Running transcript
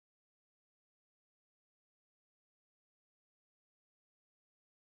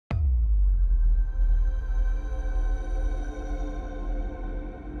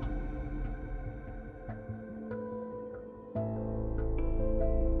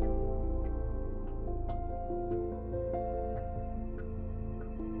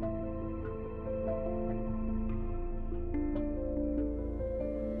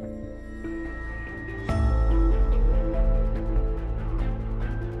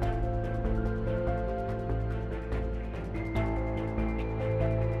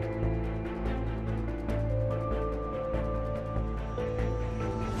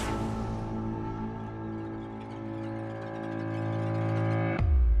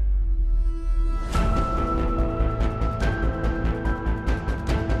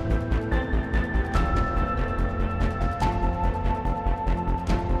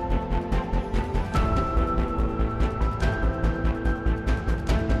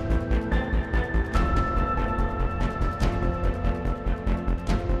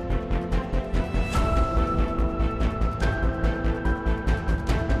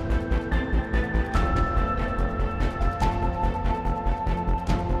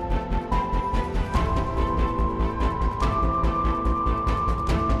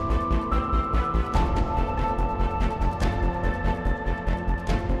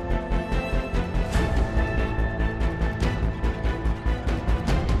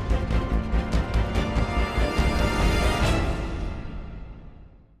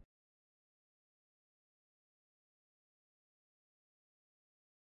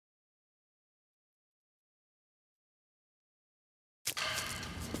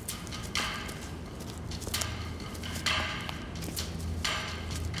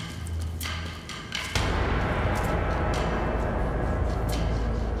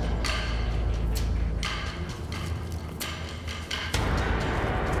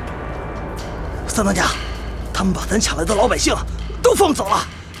三当家，他们把咱抢来的老百姓都放走了。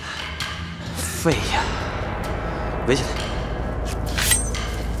废呀！围起来。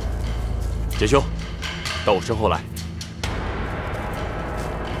杰兄，到我身后来。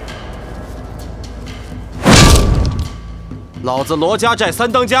老子罗家寨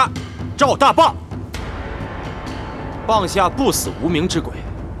三当家赵大棒，棒下不死无名之鬼，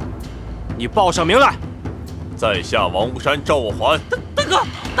你报上名来！在下王屋山赵我还。大哥，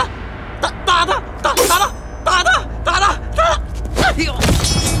打他！哎呦！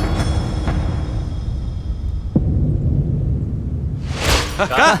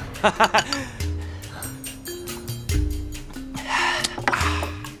干！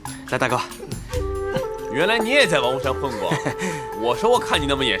来，大哥。原来你也在王屋山混过，我说我看你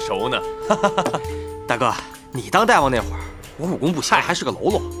那么眼熟呢。大哥，你当大王那会儿，我武功不行，还是个喽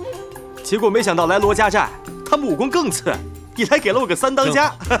啰。结果没想到来罗家寨，他们武功更次，一来给了我个三当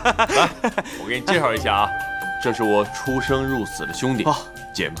家。来，我给你介绍一下啊，这是我出生入死的兄弟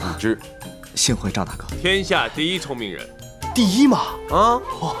简不知，幸会赵大哥，天下第一聪明人。第一嘛？啊，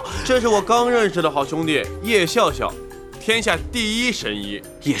这是我刚认识的好兄弟叶笑笑，天下第一神医，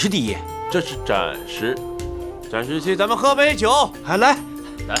也是第一。这是暂时期，咱们喝杯酒。哎，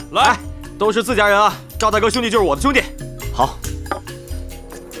来，都是自家人啊！赵大哥兄弟就是我的兄弟。好，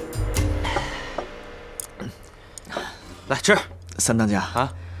来吃。三当家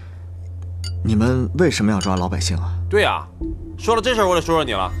啊，你们为什么要抓老百姓啊？对呀，说了这事儿，我得说说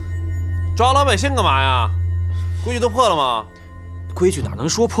你了。抓老百姓干嘛呀？规矩都破了吗？规矩哪能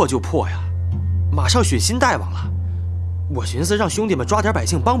说破就破呀？马上选新大王了，我寻思让兄弟们抓点百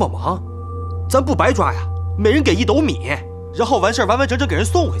姓帮帮忙。咱不白抓呀，每人给1斗米，然后完事儿完完整整给人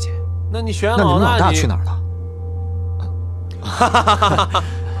送回去。那你选那你们老大去哪儿了？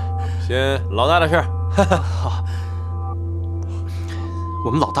先老大的事儿。好，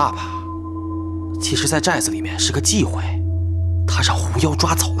我们老大吧，其实在寨子里面是个忌讳，他让狐妖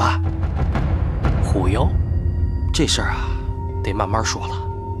抓走了。狐妖？这事儿啊，得慢慢说了。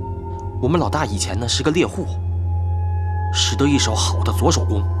我们老大以前呢是个猎户，使得一手好的左手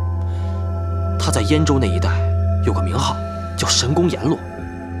功。他在燕州那一带有个名号，叫神功阎罗，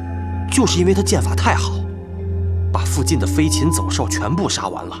就是因为他剑法太好，把附近的飞禽走兽全部杀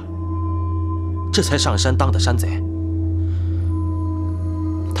完了，这才上山当的山贼。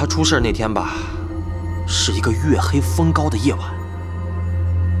他出事那天吧，是一个月黑风高的夜晚，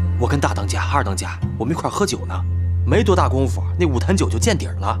我跟大当家、二当家我们一块喝酒呢，没多大功夫，那5坛酒就见底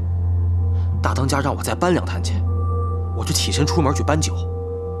儿了。大当家让我再搬2坛去，我就起身出门去搬酒。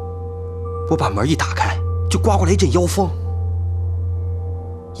我把门一打开，就刮过来一阵妖风，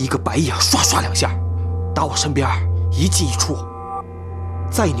一个白影唰唰2下打我身边，一进一出。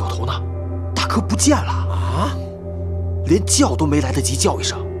再一扭头呢，大哥不见了啊！连叫都没来得及叫一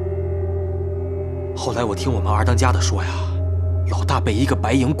声。后来我听我们二当家的说呀，老大被一个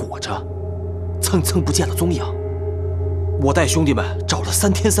白影裹着，蹭蹭不见了踪影。我带兄弟们找了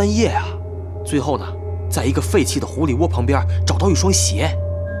3天3夜啊，最后呢，在一个废弃的狐狸窝旁边找到一双鞋。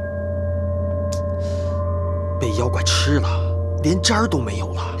被妖怪吃了，连渣儿都没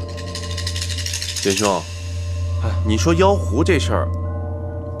有了。简兄，你说妖狐这事儿，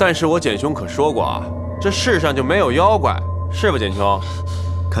但是我简兄可说过啊，这世上就没有妖怪，是吧，简兄？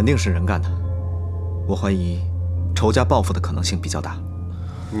肯定是人干的，我怀疑仇家报复的可能性比较大。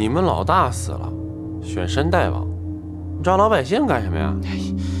你们老大死了，选山大王，抓老百姓干什么呀？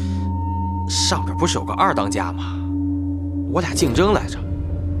上边不是有个2当家吗？我俩竞争来着。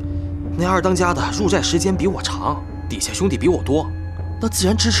那2当家的入寨时间比我长，底下兄弟比我多，那自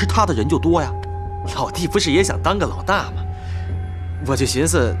然支持他的人就多呀。老弟不是也想当个老大吗？我就寻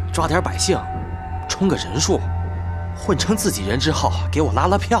思抓点百姓，冲个人数，混成自己人之后给我拉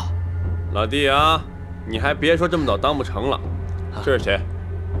拉票。老弟啊，你还别说这么早当不成了。这是谁？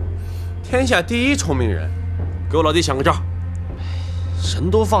天下第一聪明人，给我老弟想个招。人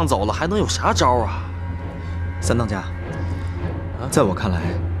都放走了，还能有啥招啊？三当家，在我看来，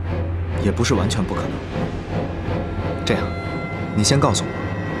也不是完全不可能。这样，你先告诉我，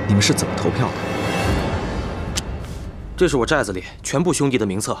你们是怎么投票的？这是我寨子里全部兄弟的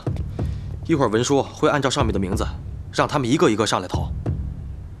名册，一会儿文书会按照上面的名字，让他们一个一个上来投。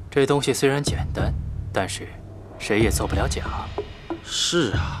这东西虽然简单，但是谁也做不了假。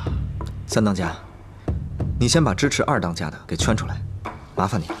是啊，三当家，你先把支持2当家的给圈出来，麻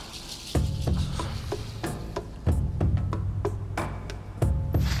烦你了。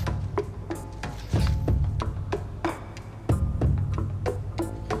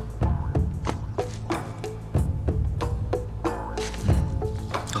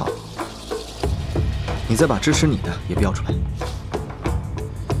好，你再把支持你的也标出来。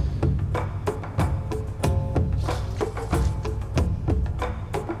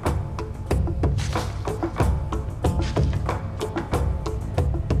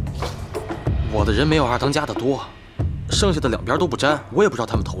人没有二当家的多，剩下的两边都不沾，我也不知道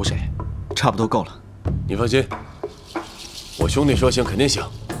他们投谁。差不多够了。你放心，我兄弟说行肯定行。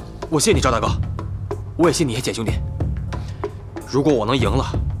我谢你赵大哥，我也信你简兄弟。如果我能赢了，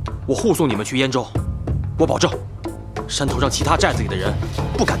我护送你们去燕州，我保证，山头上其他寨子里的人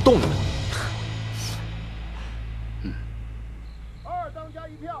不敢动你们。2当家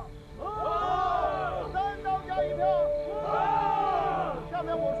1票，3当家1票。下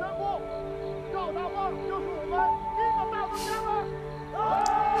面我宣布，赵大旺就是我们新的大当家了。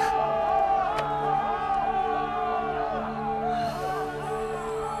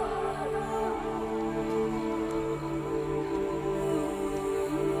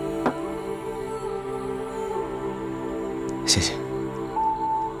谢谢。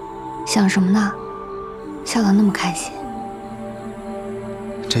想什么呢？笑得那么开心。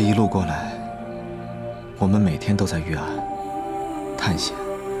这一路过来，我们每天都在遇案、探险，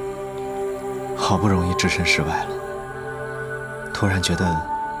好不容易置身事外了，突然觉得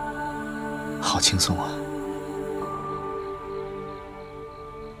好轻松啊！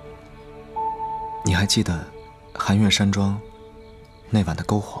你还记得寒月山庄那晚的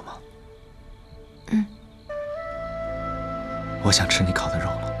篝火吗？嗯。我想吃你烤的肉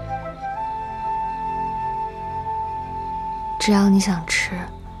了。只要你想吃，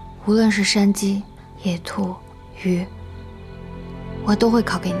无论是山鸡、野兔、鱼，我都会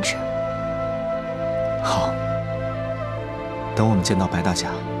烤给你吃。好，等我们见到白大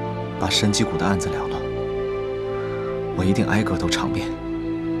侠，把神机谷的案子了了，我一定挨个都尝遍。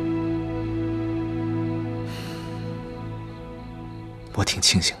我挺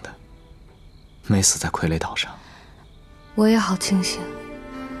庆幸的，没死在傀儡岛上。我也好庆幸，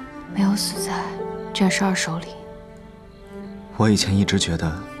没有死在战士2手里。我以前一直觉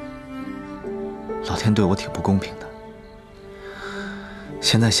得老天对我挺不公平的，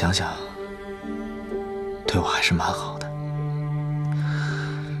现在想想，对我还是蛮好的。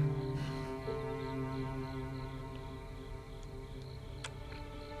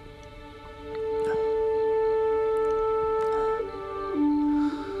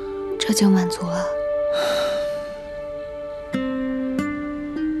这就满足了。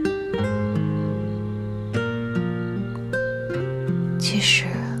其实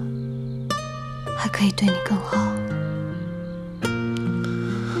还可以对你更好。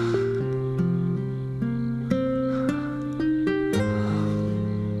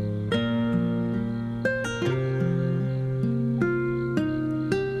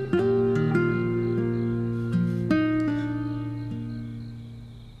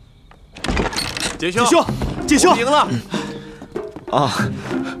杰兄，杰兄赢了！啊，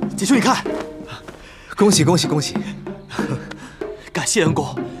杰兄，你看，恭喜恭喜恭喜！感谢恩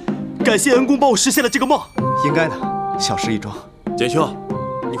公，感谢恩公帮我实现了这个梦。应该的，小事一桩。杰兄，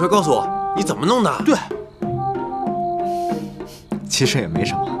你快告诉我，你怎么弄的？对，其实也没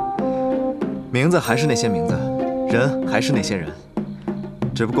什么，名字还是那些名字，人还是那些人，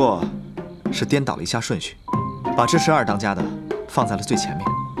只不过是颠倒了一下顺序，把支持2当家的放在了最前面，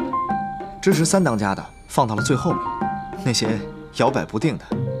支持3当家的放到了最后面，那些摇摆不定的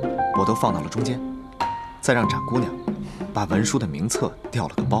我都放到了中间，再让展姑娘把文书的名册调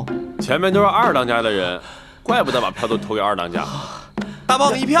了个包。前面都是2当家的人，怪不得把票都投给2当家。大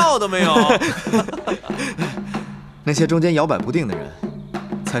棒1票都没有。那些中间摇摆不定的人，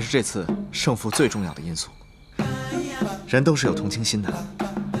才是这次胜负最重要的因素。人都是有同情心的，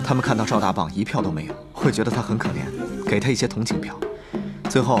他们看到赵大棒1票都没有，会觉得他很可怜，给他一些同情票。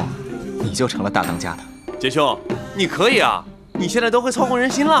最后，你就成了大当家的。杰兄，你可以啊！你现在都会操控人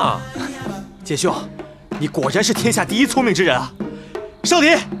心了。杰兄，你果然是天下第一聪明之人啊！上礼。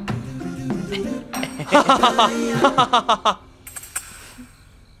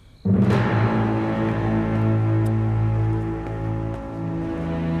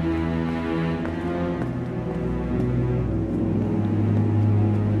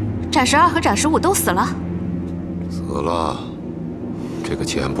展示2和展示5都死了。死了，这个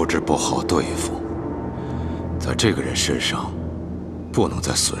简不知不好对付，在这个人身上，不能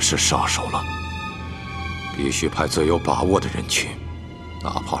再损失杀手了，必须派最有把握的人去，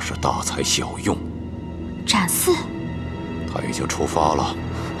哪怕是大材小用。展4，他已经出发了，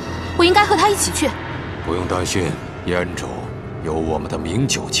我应该和他一起去。不用担心，燕州有我们的名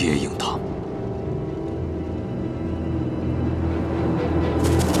酒接应他。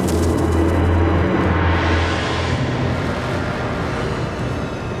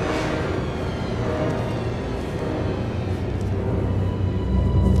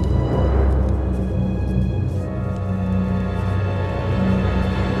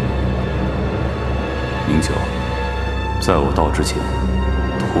明九，在我到之前，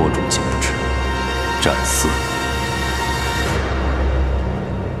拖住简不知。战4。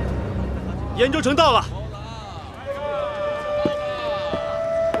燕州城到了。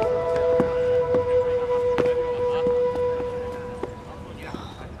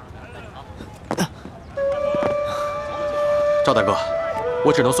赵大哥，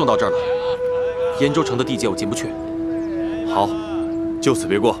我只能送到这儿了。燕州城的地界我进不去。好，就此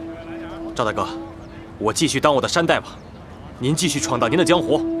别过。赵大哥，我继续当我的山寨吧，您继续闯荡您的江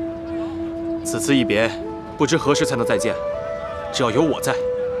湖。此次一别，不知何时才能再见。只要有我在，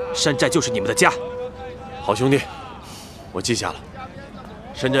山寨就是你们的家。好兄弟，我记下了。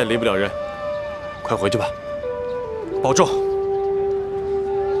山寨离不了人，快回去吧。保重，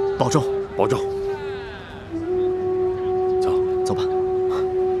保重，保重。走吧。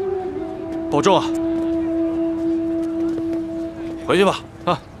保重啊！回去吧。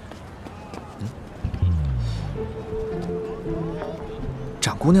啊。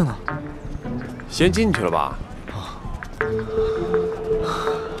长姑娘呢？先进去了吧？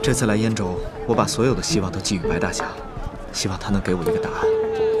这次来燕州，我把所有的希望都寄予白大侠，希望他能给我一个答案。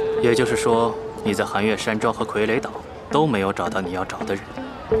也就是说，你在寒月山庄和傀儡岛都没有找到你要找的人。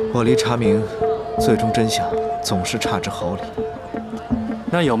我离查明最终真相总是差之毫厘。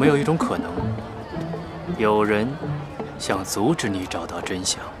那有没有一种可能，有人想阻止你找到真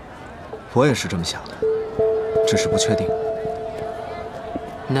相？我也是这么想的，只是不确定。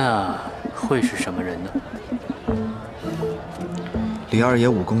那会是什么人呢？李二爷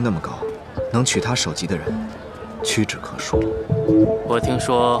武功那么高，能取他首级的人屈指可数。我听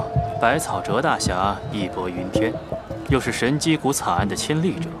说百草哲大侠义薄云天，又是神机谷惨案的亲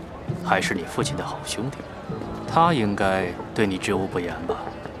历者，还是你父亲的好兄弟，他应该对你知无不言吧？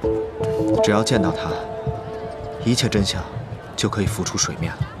只要见到他，一切真相就可以浮出水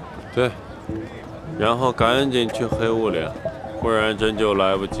面了。对，然后赶紧去黑雾里，不然真就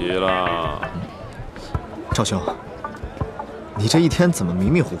来不及了。赵兄，你这一天怎么迷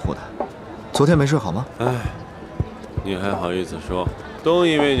迷糊糊的？昨天没睡好吗？哎，你还好意思说？都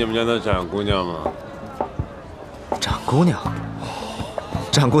因为你们家的展姑娘嘛。展姑娘？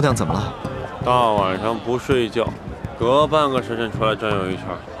展姑娘怎么了？大晚上不睡觉，隔半个时辰出来转悠一圈，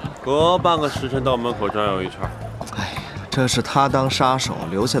隔半个时辰到门口转悠一圈。哎呀，这是他当杀手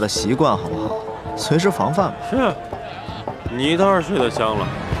留下的习惯，好不好？随时防范嘛。是，你倒是睡得香了。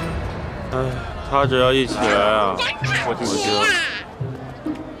哎，他只要一起来啊，我就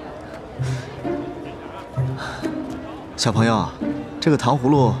小朋友，这个糖葫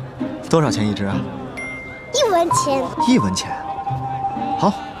芦多少钱一只啊1文钱。1文钱。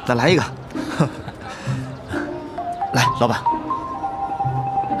好，再来一个。来，老板。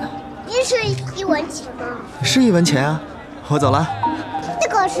这是1文钱吗？是1文钱啊。我走了。这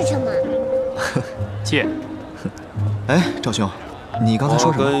个是什么？剑。哎，赵兄，你刚才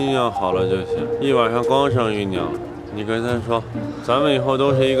说什么？跟酝酿好了就行，一晚上光剩酝酿了。你跟他说，咱们以后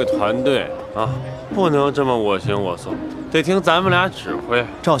都是一个团队啊，不能这么我行我素，得听咱们俩指挥。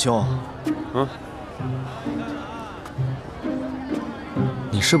赵兄，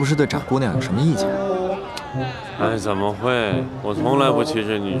你是不是对展姑娘有什么意见？哎，怎么会？我从来不歧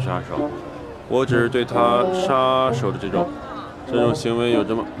视女杀手，我只是对她杀手的这种行为有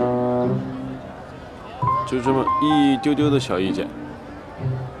这么一丢丢的小意见。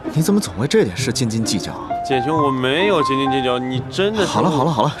你怎么总为这点事斤斤计较？简兄，我没有斤斤计较，你真的是……好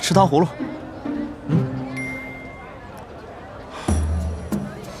了，吃糖葫芦。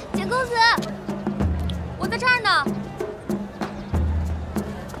简公子，我在这儿呢。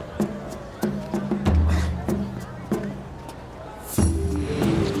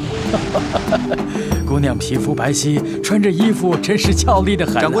姑娘皮肤白皙，穿着衣服真是俏丽的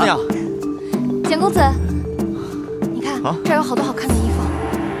很。展姑娘，简公子，你看，这儿有好多好看的衣服，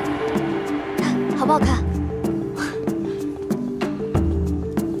看好不好看？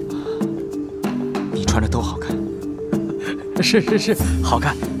你穿着都好看。是，好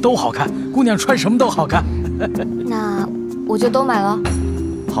看，都好看。姑娘穿什么都好看。那我就都买了。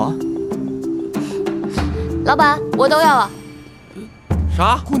好啊。老板，我都要了。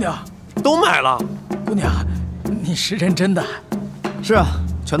啥？姑娘都买了？姑娘，你是认真的？是啊，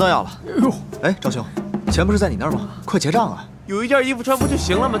全都要了。哎呦，哎，赵兄，钱不是在你那儿吗？快结账啊！有一件衣服穿不就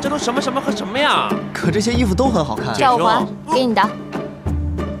行了吗？这都什么和什么呀？可这些衣服都很好看。这要我还，给你的。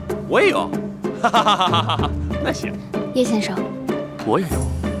我也有。哈哈哈哈哈！那行。叶先生，我也有，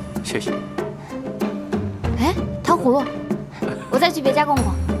谢谢。哎，糖葫芦，我再去别家逛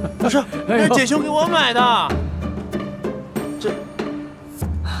逛。不是，那是简兄给我买的。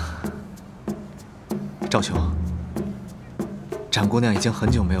赵兄，展姑娘已经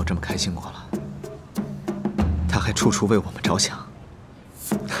很久没有这么开心过了，她还处处为我们着想，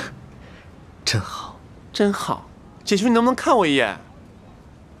真好。真好。姐兄，你能不能看我一眼？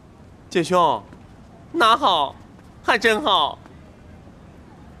姐兄，哪好？还真好。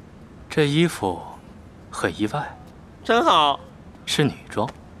这衣服很意外，真好，是女装。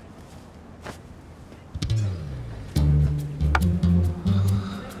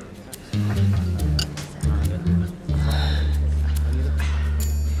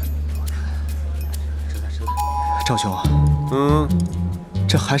赵兄，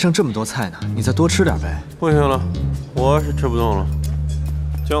这还剩这么多菜呢，你再多吃点呗。不行了，我是吃不动了。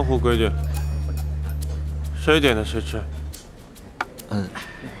江湖规矩，谁点的谁吃。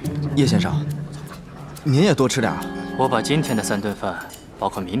叶先生，您也多吃点啊。我把今天的3顿饭，包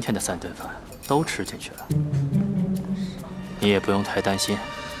括明天的3顿饭都吃进去了。你也不用太担心。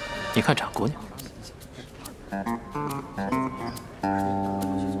你看长姑娘。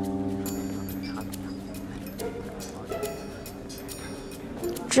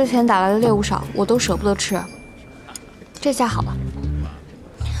之前打来的猎物少，我都舍不得吃。这下好了，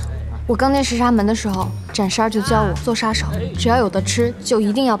我刚进石沙门的时候，展师就教我做杀手，只要有得吃，就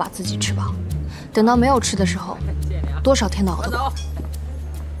一定要把自己吃饱。等到没有吃的时候，多少天都熬得过。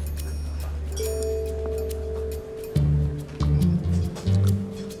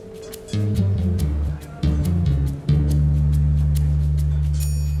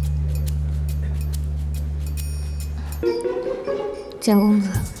简公子，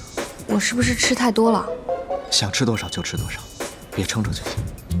我是不是吃太多了？想吃多少就吃多少，别撑着就行。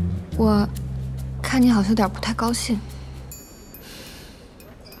我看你好像有点不太高兴。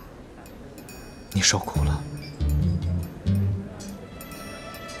你受苦了。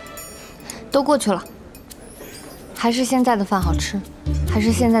都过去了，还是现在的饭好吃，还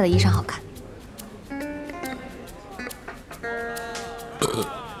是现在的衣裳好看。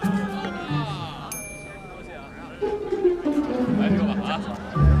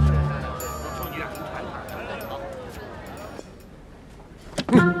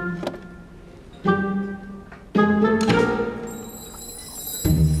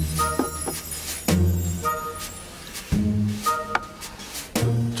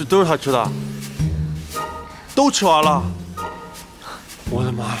这都是他吃的，都吃完了。我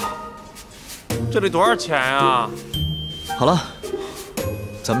的妈呀，这得多少钱呀？好了，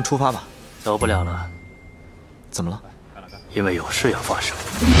咱们出发吧。走不了了。怎么了？因为有事要发生。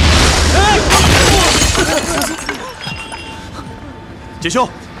姐兄，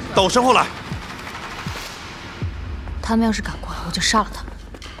到我身后来。他们要是敢过来，我就杀了他们。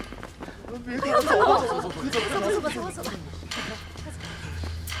走吧。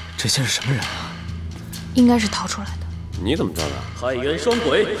这些是什么人啊？应该是逃出来的。你怎么知道的？太原双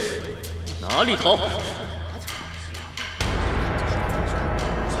鬼，哪里逃？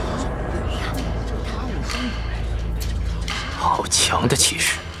好强的气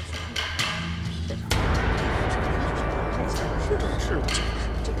势！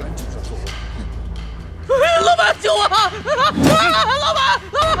老板救我！老板！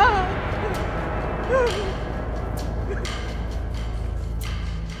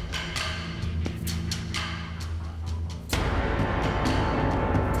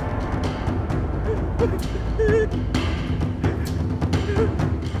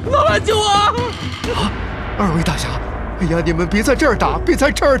老板救我！啊，二位大侠，哎呀，你们别在这儿打，别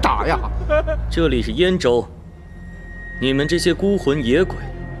在这儿打呀！这里是燕州，你们这些孤魂野鬼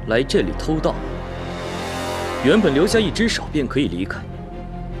来这里偷盗，原本留下一只手便可以离开，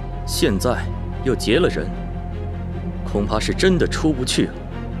现在又劫了人，恐怕是真的出不去了。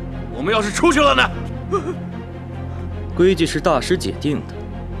我们要是出去了呢？规矩是大师解定的，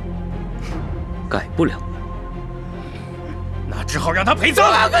改不了。那只好让他陪葬。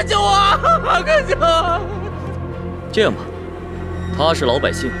快救我！快救我！这样吧，他是老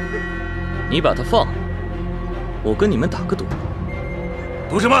百姓，你把他放了，我跟你们打个赌。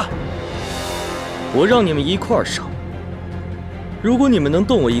赌什么？我让你们一块儿上。如果你们能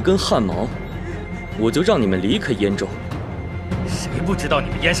动我一根汗毛，我就让你们离开燕州。谁不知道你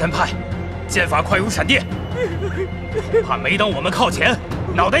们燕山派剑法快如闪电？恐怕没等我们靠前，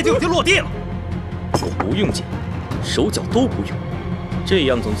脑袋就已经落地了。我不用剑，手脚都不用，这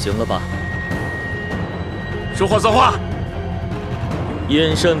样总行了吧？说话算话！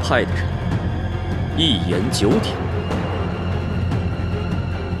燕山派的人一言九鼎。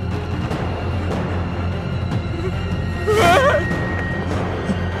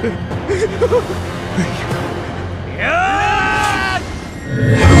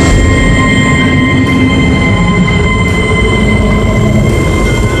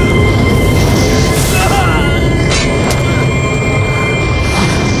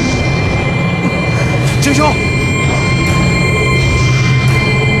师兄，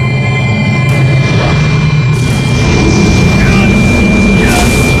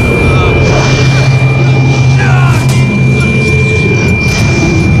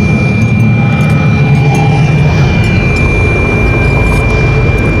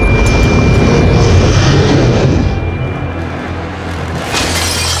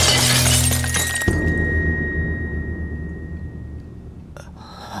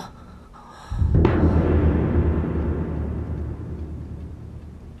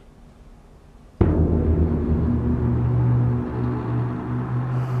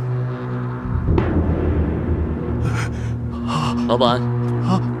老板。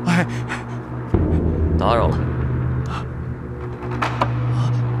啊，哎，打扰了。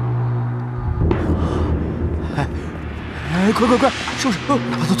哎，快，收拾，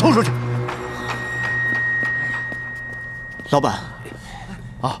拖出去。老板，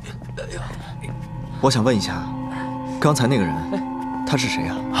啊，我想问一下，刚才那个人，他是谁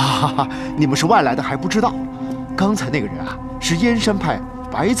啊？哈哈，你们是外来的还不知道，刚才那个人啊，是燕山派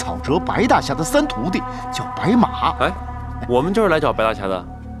百草折白大侠的三徒弟，叫白马。哎，我们就是来找白大侠的。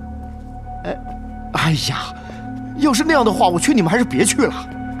哎呀，要是那样的话，我劝你们还是别去了，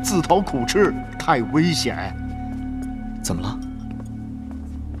自讨苦吃，太危险。怎么了？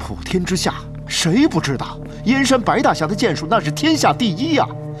普天之下，谁不知道燕山白大侠的剑术那是天下第一呀？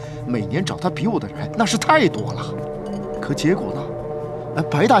每年找他比武的人那是太多了。可结果呢？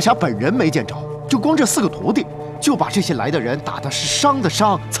白大侠本人没见着，就光这4个徒弟，就把这些来的人打的是伤的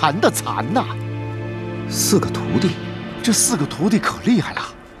伤，残的残呐。 4个徒弟，这4个徒弟可厉害了。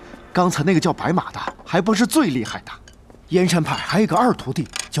刚才那个叫白马的还不是最厉害的，燕山派还有个2徒弟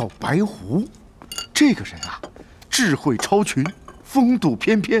叫白狐。这个人啊，智慧超群，风度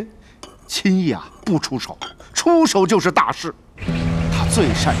翩翩，轻易啊不出手，出手就是大事。他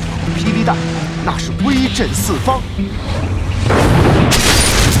最擅长霹雳弹，那是威震4方。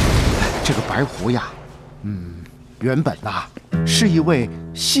这个白狐呀，原本呐是一位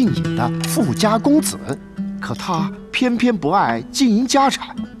姓尹的富家公子，可他偏偏不爱经营家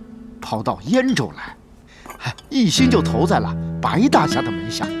产，跑到燕州来，一心就投在了白大侠的门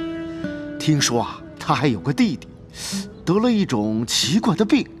下。听说啊，他还有个弟弟，得了一种奇怪的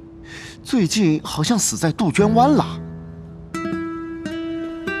病，最近好像死在杜鹃湾了。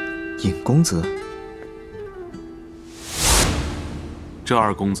尹公子，这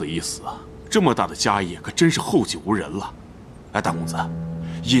2公子一死，这么大的家业可真是后继无人了。哎，大公子，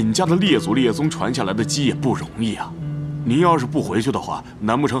尹家的列祖列宗传下来的基业不容易啊！您要是不回去的话，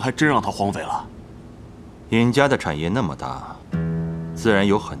难不成还真让他荒废了？尹家的产业那么大，自然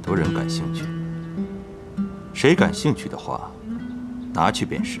有很多人感兴趣。谁感兴趣的话，拿去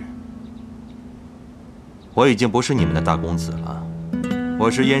便是。我已经不是你们的大公子了，我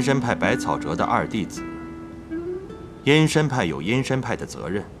是燕山派百草折的2弟子。燕山派有燕山派的责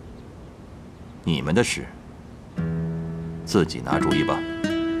任，你们的事自己拿主意吧。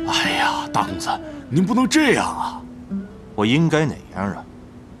哎呀，大公子，您不能这样啊！我应该哪样啊？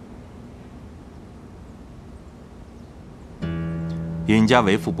尹家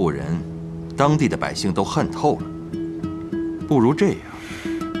为富不仁，当地的百姓都恨透了。不如这样，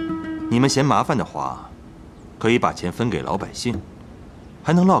你们嫌麻烦的话，可以把钱分给老百姓，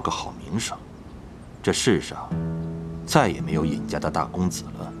还能落个好名声。这世上再也没有尹家的大公子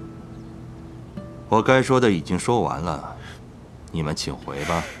了。我该说的已经说完了，你们请回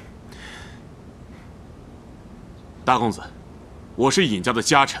吧。大公子，我是尹家的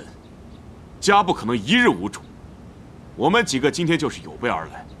家臣，家不可能一日无主。我们几个今天就是有备而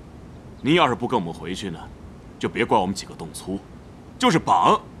来。您要是不跟我们回去呢，就别怪我们几个动粗，就是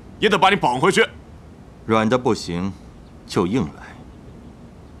绑也得把你绑回去。软的不行，就硬来，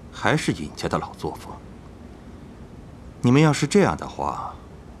还是尹家的老作风。你们要是这样的话，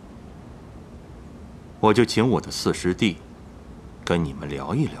我就请我的4师弟跟你们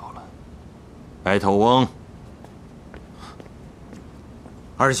聊一聊了。白头翁，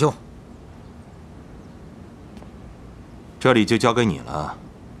二师兄，这里就交给你了，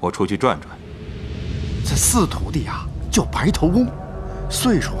我出去转转。这4徒弟啊，叫白头翁，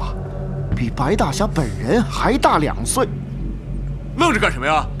岁数啊，比白大侠本人还大2岁。愣着干什么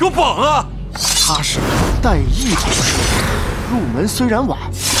呀？给我绑啊！他是带艺出身，入门虽然晚，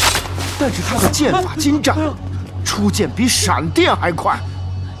但是他的剑法精湛，出剑比闪电还快。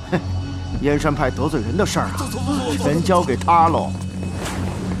燕山派得罪人的事儿啊，全交给他喽。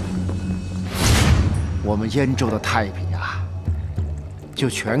我们燕州的太平啊，就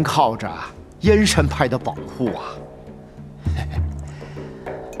全靠着燕山派的保护啊。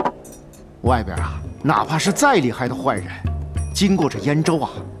外边啊，哪怕是再厉害的坏人，经过这燕州啊，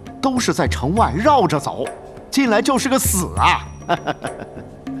都是在城外绕着走，进来就是个死啊！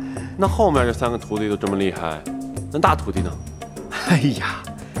那后面这3个徒弟都这么厉害，那大徒弟呢？哎呀，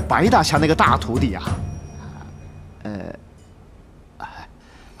白大侠那个大徒弟啊，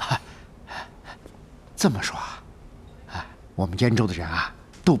这么说啊，我们燕州的人啊，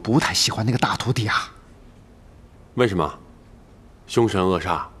都不太喜欢那个大徒弟啊。为什么？凶神恶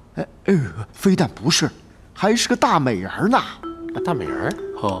煞？非但不是，还是个大美人呢。大美人？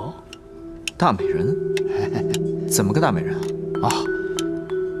哦，大美人？怎么个大美人啊？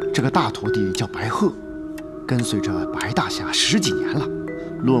这个大徒弟叫白鹤，跟随着白大侠10几年了，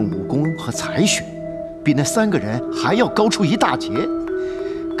论武功和才学，比那3个人还要高出一大截。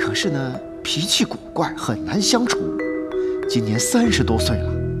可是呢，脾气古怪，很难相处。今年30多岁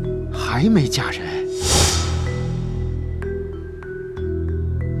了，还没嫁人。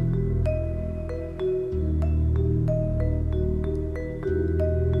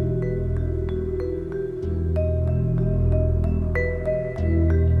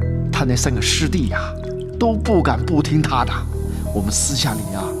他那3个师弟呀，都不敢不听他的。我们私下里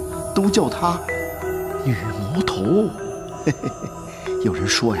呀，都叫他女魔头。嘿嘿嘿。有人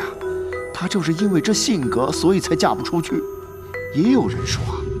说呀，她就是因为这性格，所以才嫁不出去；也有人说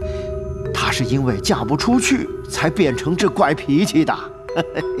啊，她是因为嫁不出去，才变成这怪脾气的。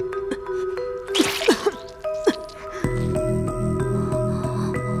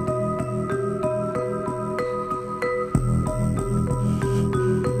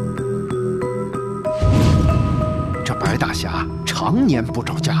这白大侠常年不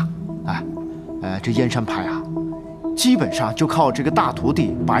着家，这燕山派啊。基本上就靠这个大徒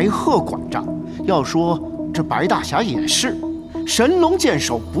弟白鹤管着。要说这白大侠也是神龙见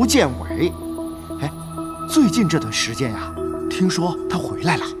首不见尾。最近这段时间呀，听说他回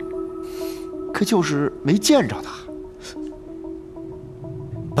来了，可就是没见着他。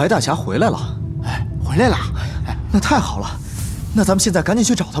白大侠回来了？回来了。那太好了，那咱们现在赶紧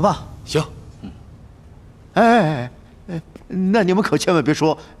去找他吧。行。那你们可千万别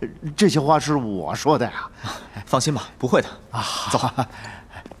说这些话是我说的呀。放心吧，不会的。走。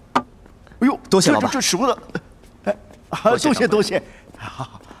哎呦，多谢老板，这舍不得。多谢。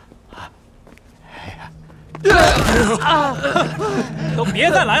都别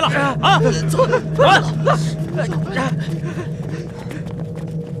再来了啊！走。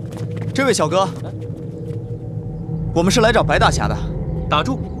这位小哥，我们是来找白大侠的。打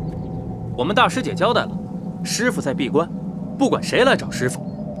住！我们大师姐交代了，师傅在闭关，不管谁来找师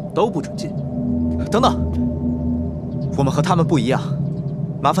傅，都不准进。等等，我们和他们不一样，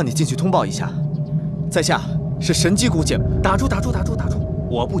麻烦你进去通报一下，在下是神机谷简。打住！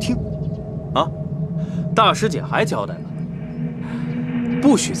我不听。啊！大师姐还交代了，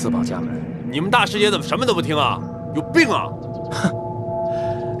不许自报家门。你们大师姐怎么什么都不听啊？有病啊！哼，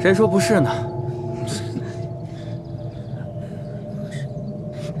谁说不是呢？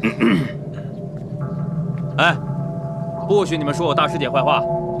哎，不许你们说我大师姐坏话，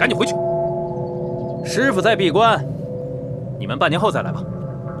赶紧回去。师傅在闭关，你们半年后再来吧。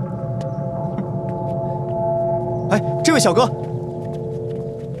这位小哥，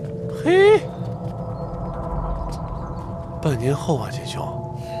嘿，半年后啊，姐兄，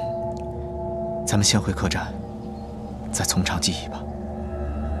咱们先回客栈，再从长计议吧。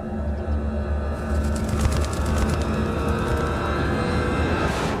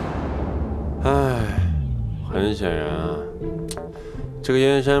很显然啊，这个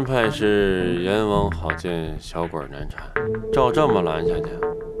燕山派是阎王好见，小鬼难缠。照这么拦下去，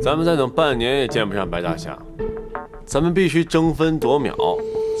咱们再等半年也见不上白大侠。咱们必须争分夺秒，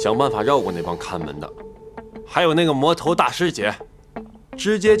想办法绕过那帮看门的，还有那个魔头大师姐，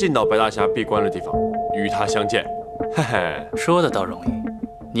直接进到白大侠闭关的地方，与他相见。嘿嘿，说的倒容易，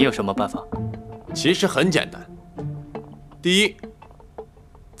你有什么办法？其实很简单。第一，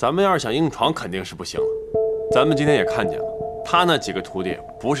咱们要是想硬闯，肯定是不行了。咱们今天也看见了，他那几个徒弟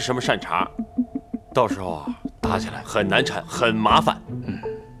不是什么善茬，到时候啊打起来很难缠，很麻烦。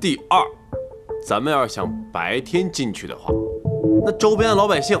第二，咱们要是想白天进去的话，那周边的老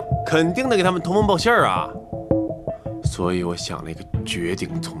百姓肯定得给他们通风报信儿啊。所以我想了一个绝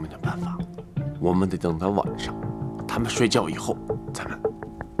顶聪明的办法，我们得等到晚上，他们睡觉以后，咱们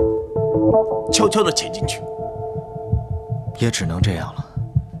悄悄地潜进去。也只能这样了。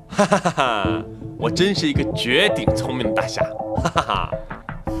哈哈哈哈！我真是一个绝顶聪明的大侠，哈哈哈！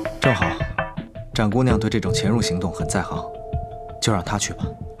正好，展姑娘对这种潜入行动很在行，就让她去吧。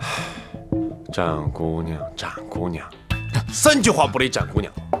展姑娘，3句话不离展姑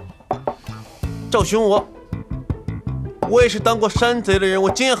娘。赵寻我也是当过山贼的人，我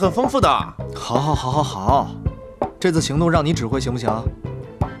经验很丰富的。好，这次行动让你指挥行不行？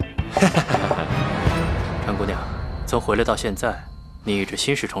展姑娘，从回来到现在，你一直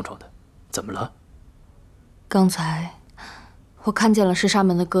心事重重的，怎么了？刚才我看见了石沙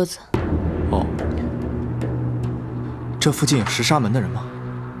门的鸽子。哦，这附近有石沙门的人吗？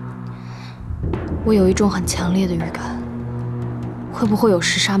我有一种很强烈的预感，会不会有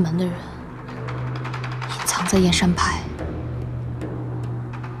石沙门的人隐藏在燕山派？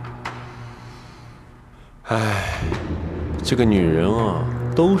唉，这个女人啊，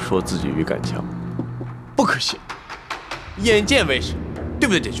都说自己预感强，不可信，眼见为实，对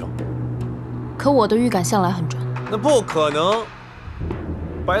不对，姐兄？可我的预感向来很准。那不可能，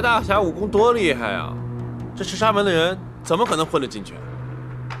白大侠武功多厉害啊！这吃沙门的人怎么可能混得进去？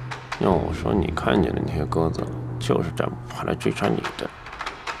要我说，你看见的那些鸽子，就是占卜派来追杀你的，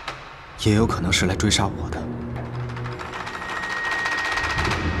也有可能是来追杀我的。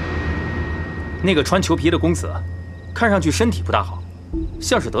那个穿裘皮的公子，看上去身体不大好，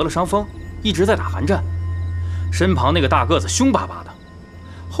像是得了伤风，一直在打寒战。身旁那个大个子凶巴巴的，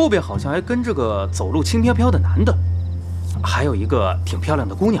后边好像还跟着个走路轻飘飘的男的，还有一个挺漂亮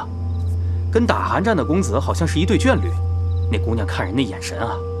的姑娘，跟打寒战的公子好像是一对眷侣。那姑娘看人那眼神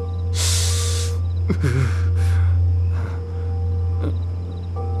啊，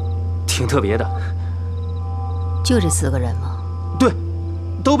挺特别的。就这4个人吗？对，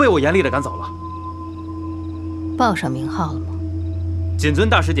都被我严厉的赶走了。报上名号了吗？谨遵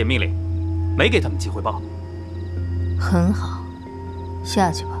大师姐命令，没给他们机会报。很好，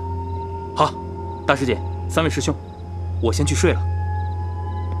下去吧。好，大师姐，3位师兄，我先去睡了。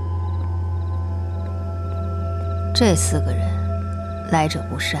这4个人来者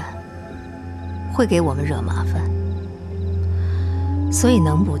不善，会给我们惹麻烦，所以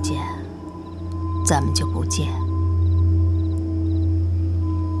能不见，咱们就不见。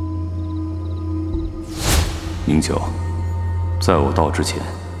宁九，在我到之前，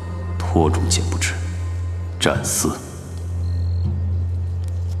拖住简不知，斩4。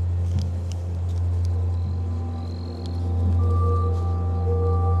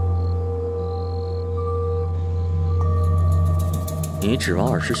你指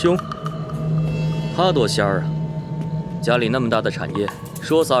望二师兄？他多仙儿啊！家里那么大的产业，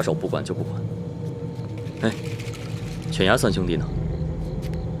说撒手不管就不管。哎，犬牙3兄弟呢？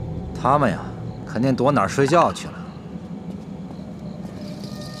他们呀，肯定躲哪儿睡觉去了。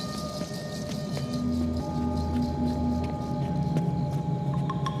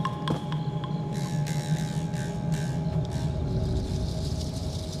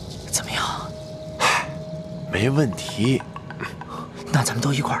怎么样？没问题。那咱们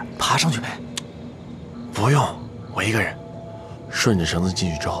都一块儿爬上去呗。不用，我一个人，顺着绳子进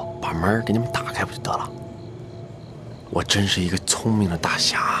去之后，把门给你们打开不就得了？我真是一个聪明的大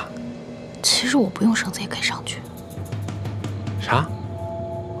侠。其实我不用绳子也可以上去。啥？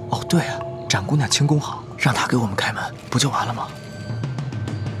哦，对啊，展姑娘轻功好，让她给我们开门，不就完了吗？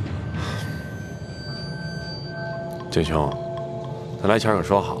简兄，咱来前可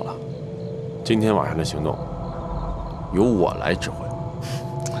说好了，今天晚上的行动由我来指挥。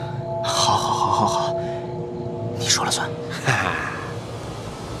好，你说了算。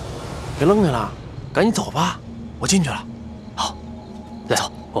别愣着了，赶紧走吧，我进去了。好，来，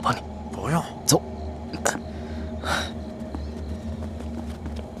走，我帮你。不用，走。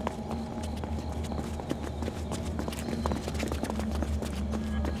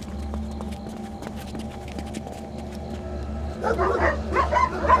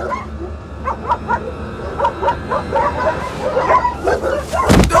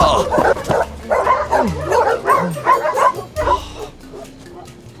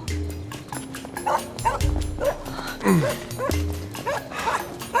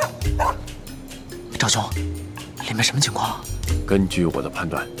赵兄，里面什么情况？根据我的判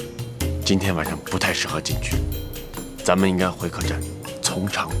断，今天晚上不太适合进去，咱们应该回客栈从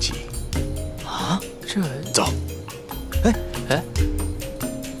长计议。啊，这走。哎，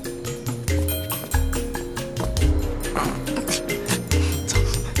走，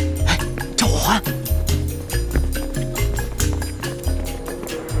哎，赵火环。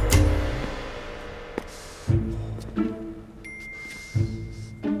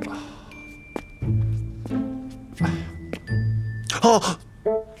哦，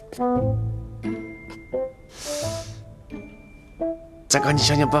咱赶紧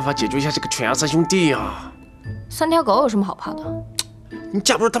想想办法解决一下这个犬牙3兄弟啊！3条狗有什么好怕的？你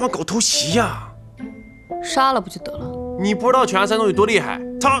架不住他们狗偷袭呀！杀了不就得了？你不知道犬牙3兄弟多厉害，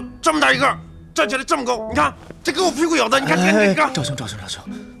操，这么大一个，站起来这么高，你看这给我屁股咬的，你看这个。赵兄，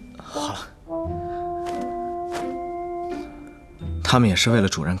好了，他们也是为了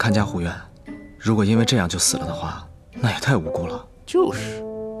主人看家护院，如果因为这样就死了的话，那也太无辜了。就是。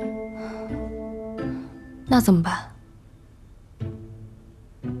那怎么办？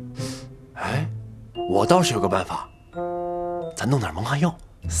哎，我倒是有个办法，咱弄点蒙汗药，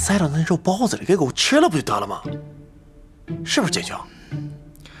塞到那肉包子里，给狗吃了不就得了吗？是不是简兄？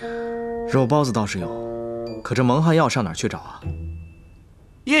肉包子倒是有，可这蒙汗药上哪儿去找啊？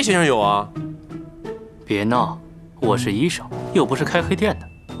叶先生有啊。别闹，我是医生，又不是开黑店的，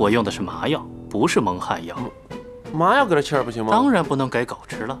我用的是麻药，不是蒙汗药。麻药给它吃点不行吗？当然不能给狗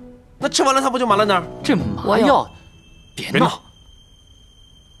吃了。那吃完了它不就麻了点？这麻药，别闹。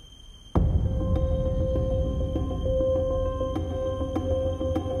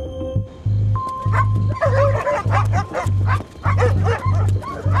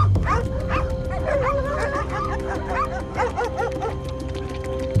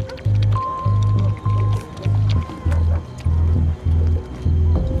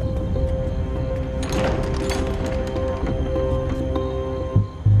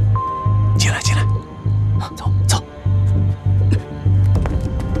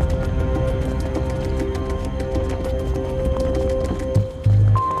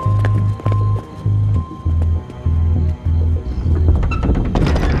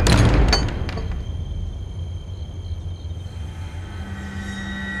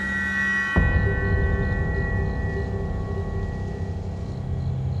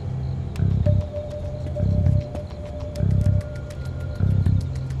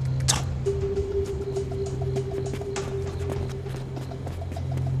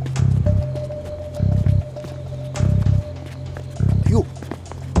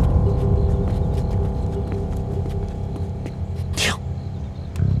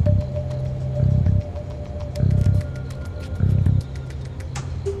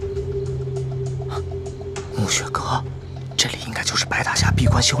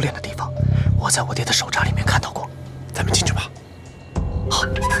欢修炼的地方，我在我爹的手札里面看到过。咱们进去吧。好。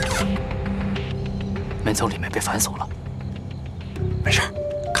门从里面被反锁了。没事，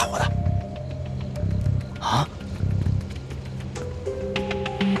看我的。啊！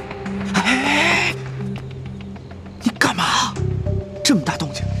哎！你干嘛？这么大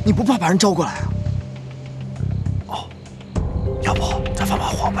动静，你不怕把人招过来啊？哦，要不咱放把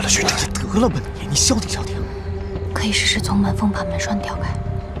火把他熏出去？得了吧你！你消停消停。可以试试从门缝把门栓挑开。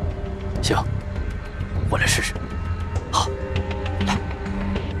行，我来试试。